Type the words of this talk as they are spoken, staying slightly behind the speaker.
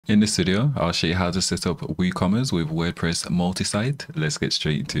In this video, I'll show you how to set up WooCommerce with WordPress Multisite. Let's get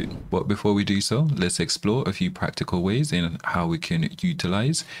straight into it. But before we do so, let's explore a few practical ways in how we can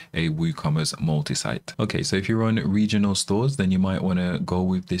utilize a WooCommerce Multisite. Okay, so if you run regional stores, then you might want to go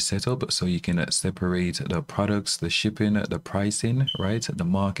with this setup so you can separate the products, the shipping, the pricing, right? The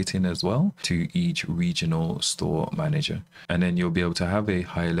marketing as well to each regional store manager. And then you'll be able to have a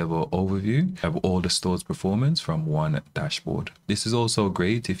high level overview of all the store's performance from one dashboard. This is also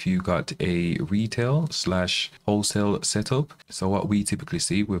great if you got a retail/wholesale setup. So what we typically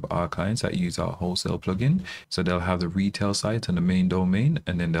see with our clients that use our wholesale plugin, so they'll have the retail site on the main domain,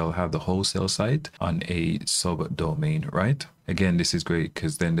 and then they'll have the wholesale site on a subdomain, right? Again, this is great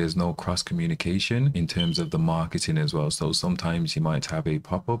because then there's no cross communication in terms of the marketing as well. So sometimes you might have a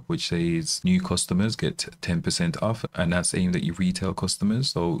pop-up which says new customers get 10% off, and that's aimed at your retail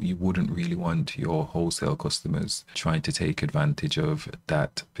customers. So you wouldn't really want your wholesale customers trying to take advantage of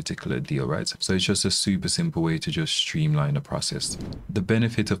that particular deal, right? So it's just a super simple way to just streamline the process. The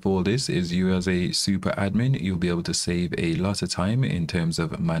benefit of all this is you as a super admin, you'll be able to save a lot of time in terms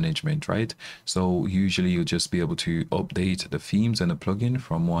of management, right? So usually you'll just be able to update the themes and the plugin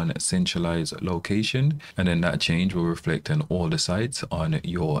from one centralized location, and then that change will reflect on all the sites on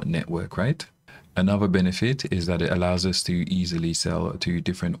your network, right? Another benefit is that it allows us to easily sell to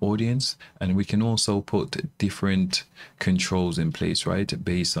different audience, and we can also put different controls in place, right?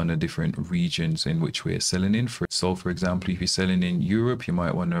 Based on the different regions in which we're selling in. So for example, if you're selling in Europe, you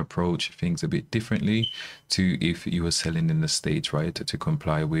might want to approach things a bit differently to if you were selling in the States, right? To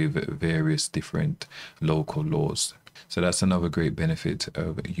comply with various different local laws. So that's another great benefit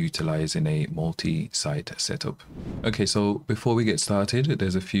of utilizing a multi-site setup. Okay, so before we get started,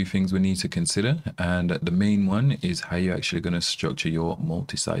 there's a few things we need to consider. And the main one is how you're actually going to structure your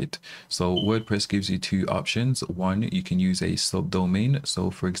multi-site. So WordPress gives you two options. One, you can use a subdomain.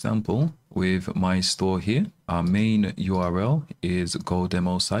 So for example, with my store here, our main URL is Go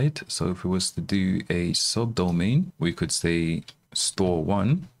Demo Site. So if we was to do a subdomain, we could say store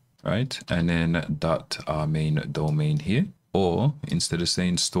one, right? And then dot our main domain here. Or instead of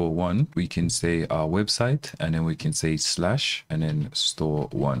saying store one, we can say our website, and then we can say slash and then store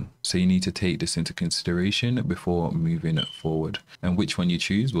one. So you need to take this into consideration before moving forward. And which one you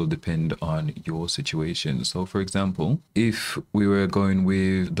choose will depend on your situation. So for example, if we were going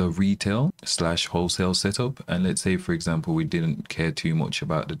with the retail/wholesale setup, and let's say, for example, we didn't care too much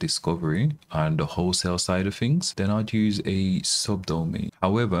about the discovery and the wholesale side of things, then I'd use a subdomain.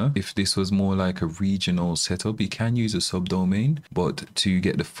 However, if this was more like a regional setup, you can use a subdomain, but to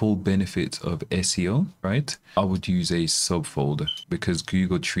get the full benefit of SEO, right, I would use a subfolder, because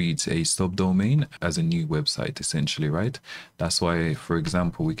Google treats a subdomain as a new website essentially, right? That's why, for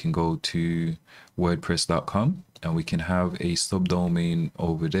example, we can go to WordPress.com and we can have a subdomain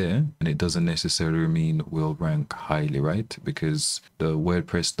over there, and it doesn't necessarily mean we'll rank highly, right? Because the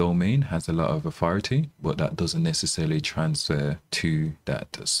WordPress domain has a lot of authority, but that doesn't necessarily transfer to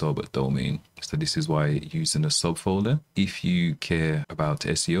that subdomain. So this is why using a subfolder, if you care about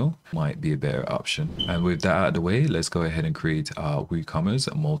SEO, might be a better option. And with that out of the way, let's go ahead and create our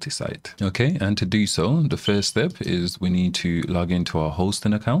WooCommerce multi-site. Okay, and to do so, the first step is we need to log into our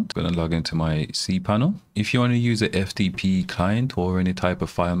hosting account. I'm going to log into my cPanel. If you want to use an FTP client or any type of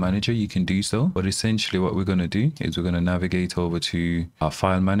file manager, you can do so. But essentially what we're going to do is we're going to navigate over to our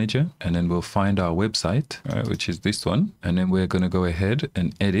file manager, and then we'll find our website, right, which is this one. And then we're going to go ahead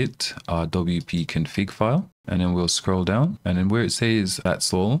and edit our WP config file. And then we'll scroll down, and then where it says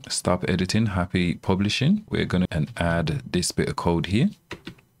that's all, stop editing, happy publishing, we're going to add this bit of code here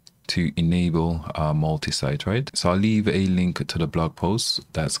to enable our multi-site, right? So I'll leave a link to the blog post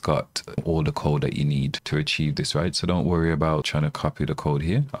that's got all the code that you need to achieve this, right? So don't worry about trying to copy the code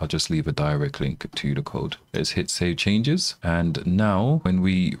here. I'll just leave a direct link to the code. Let's hit save changes. And now when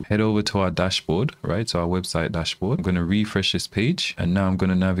we head over to our dashboard, right? So our website dashboard, I'm going to refresh this page, and now I'm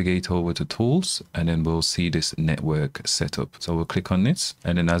going to navigate over to tools, and then we'll see this network setup. So we'll click on this.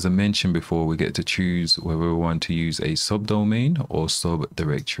 And then as I mentioned before, we get to choose whether we want to use a subdomain or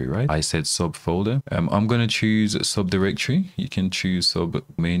subdirectory, right? I said subfolder. I'm going to choose subdirectory. You can choose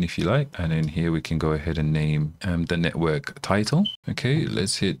subdomain if you like. And then here we can go ahead and name the network title. Okay,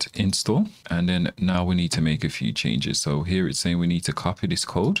 let's hit install. And then now we need to make a few changes. So here it's saying we need to copy this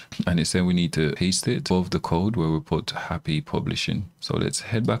code, and it's saying we need to paste it above the code where we put happy publishing. So let's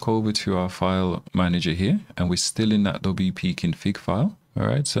head back over to our file manager here, and we're still in that WP config file. All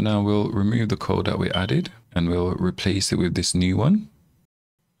right, so now we'll remove the code that we added, and we'll replace it with this new one.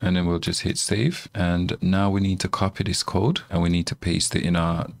 And then we'll just hit save. And now we need to copy this code, and we need to paste it in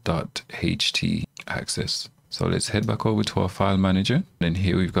our .ht access. So let's head back over to our file manager. And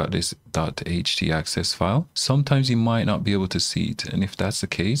here we've got this .htaccess file. Sometimes you might not be able to see it. And if that's the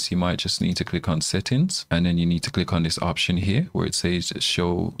case, you might just need to click on settings. And then you need to click on this option here where it says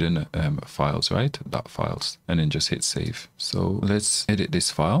show the files, right? .files. And then just hit save. So let's edit this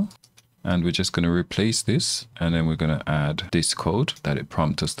file. And we're just going to replace this. And then we're going to add this code that it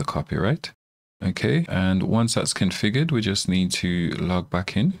prompts us to copy, right? Okay, and once that's configured, we just need to log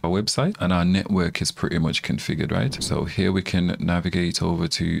back in our website and our network is pretty much configured, right? So here we can navigate over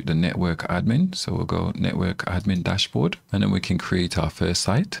to the network admin. So we'll go network admin dashboard and then we can create our first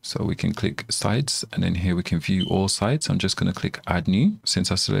site. So we can click sites and then here we can view all sites. I'm just going to click add new.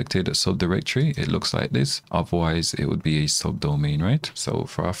 Since I selected a subdirectory, it looks like this. Otherwise, it would be a subdomain, right? So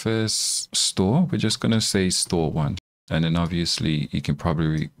for our first store, we're just going to say store one. And then obviously you can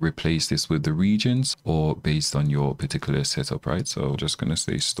probably replace this with the regions or based on your particular setup, right? So I'm just going to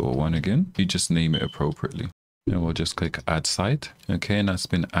say store one again. You just name it appropriately. And we'll just click add site. Okay, and that's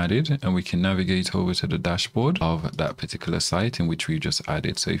been added and we can navigate over to the dashboard of that particular site in which we just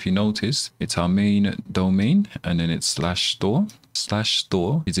added. So if you notice, it's our main domain and then it's /store.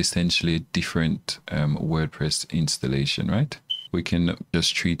 /store is essentially a different WordPress installation, right? We can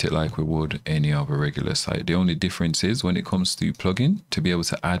just treat it like we would any other regular site. The only difference is when it comes to plugin, to be able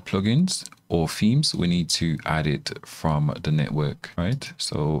to add plugins or themes, we need to add it from the network, right?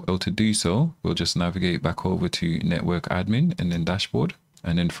 So to do so, we'll just navigate back over to network admin and then dashboard.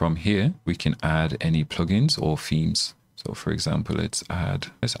 And then from here, we can add any plugins or themes. So for example, let's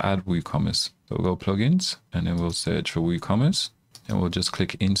add WooCommerce. So we'll go plugins and then we'll search for WooCommerce and we'll just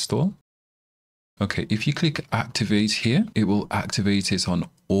click install. Okay, if you click activate here, it will activate it on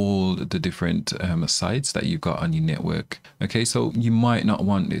all the different sites that you've got on your network. Okay, so you might not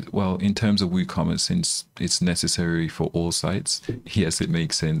want it. Well, in terms of WooCommerce, since it's necessary for all sites, yes, it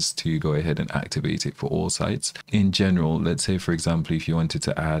makes sense to go ahead and activate it for all sites. In general, let's say, for example, if you wanted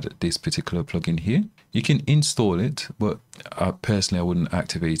to add this particular plugin here, you can install it, but personally, I wouldn't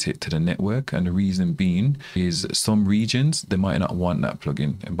activate it to the network. And the reason being is some regions, they might not want that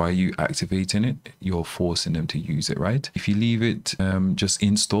plugin. And by you activating it, you're forcing them to use it, right? If you leave it just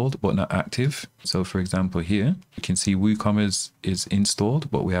installed, but not active. So for example, here, you can see WooCommerce is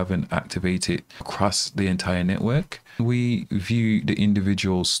installed, but we haven't activated across the entire network. We view the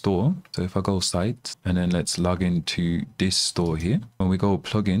individual store. So if I go site and then let's log into this store here, when we go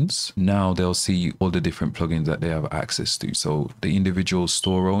plugins, now they'll see all the different plugins that they have access to. So the individual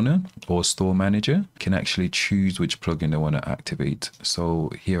store owner or store manager can actually choose which plugin they want to activate.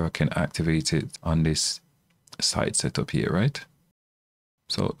 So here I can activate it on this site setup here, right?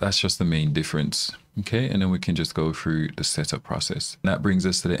 So that's just the main difference. Okay, and then we can just go through the setup process. And that brings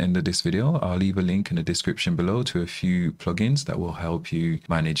us to the end of this video. I'll leave a link in the description below to a few plugins that will help you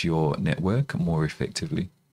manage your network more effectively.